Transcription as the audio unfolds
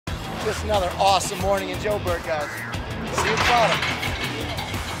Just another awesome morning in Joburg, guys. See you at the bottom.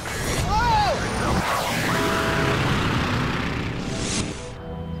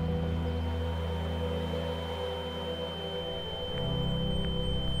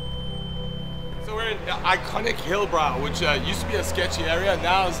 So we're in iconic Hillbrow, which used to be a sketchy area.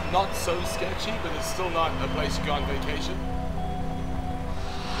 Now it's not so sketchy, but it's still not a place you go on vacation.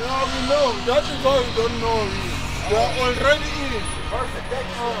 Yeah, we know. That is why we don't know. We are already in. Perfect.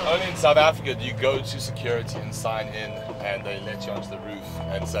 Only in South Africa do you go to security and sign in, and they let you onto the roof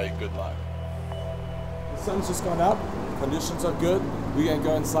and say good luck. The sun's just gone up. Conditions are good. We can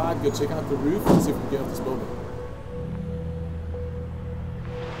go inside, go check out the roof, and see if we can get off this building.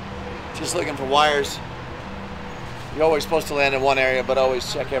 Just looking for wires. You're always supposed to land in one area, but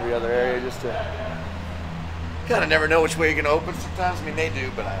always check every other area just to kind of never know which way you're going to open sometimes. I mean, they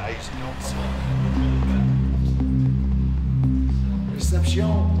do, but I usually don't. So.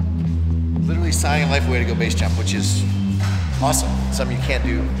 Reception. Literally signing life away to go base jump, which is awesome. Something you can't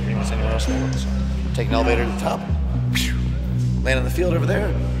do pretty much anywhere else in the world. So take an elevator to the top, land on the field over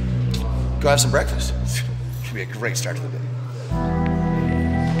there, go have some breakfast. It could be a great start to the day.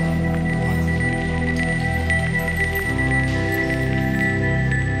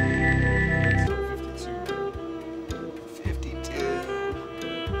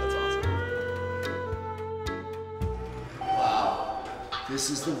 This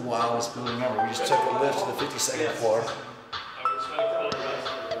is the wildest building ever. We just took a lift to the 52nd floor.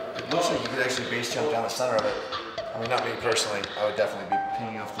 It looks like you could actually base jump down the center of it. I mean, not me personally. I would definitely be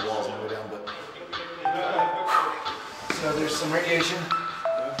pinging off the walls on the way down, but. So there's some radiation.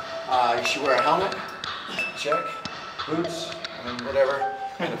 You should wear a helmet. Check. Boots. I mean, whatever.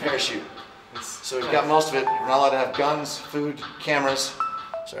 And a parachute. So we've got most of it. We're not allowed to have guns, food, cameras.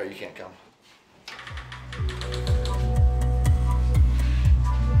 Sorry, you can't come.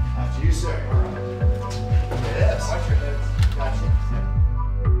 You, sir. Yes. Watch your heads. Gotcha.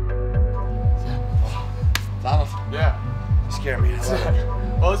 Donald. Yeah. You scare me. I love it.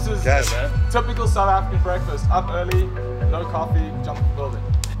 Well, this is Guys. typical South African breakfast. Up early, no coffee, jump the building.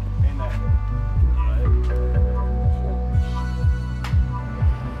 In there.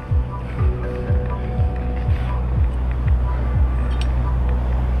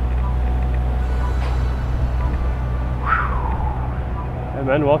 Hey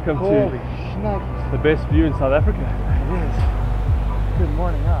man, welcome to the best view in South Africa. It is. Good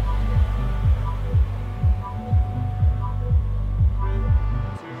morning, huh? 3,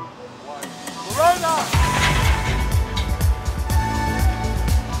 2, 1. Corona!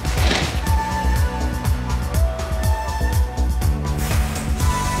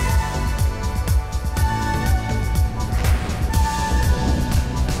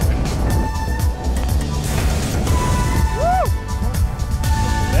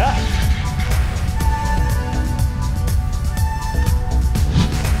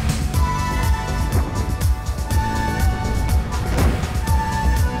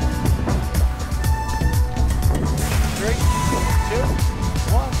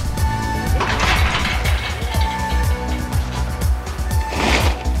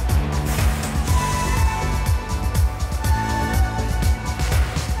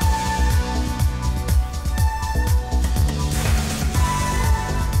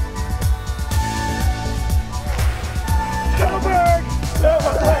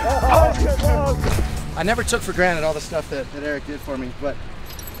 I never took for granted all the stuff that Eric did for me, but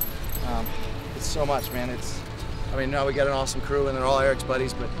it's so much, man. I mean, no, we got an awesome crew and they're all Eric's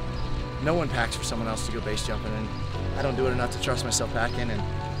buddies, but no one packs for someone else to go base jumping, and I don't do it enough to trust myself packing, and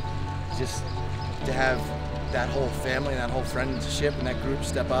just to have that whole family and that whole friendship and that group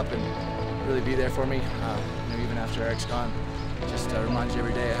step up and really be there for me, you know, even after Eric's gone, just reminds you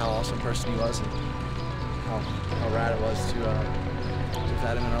every day how awesome a person he was and how rad it was to have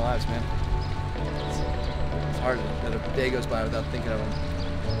had him in our lives, man. It's hard that a day goes by without thinking of him.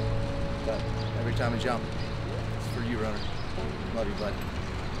 But every time I jump, it's for you, runner. Love you, bud.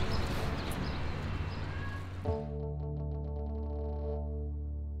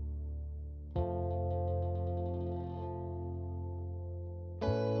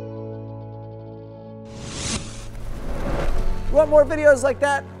 Want more videos like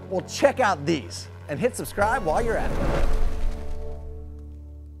that? Well, check out these and hit subscribe while you're at it.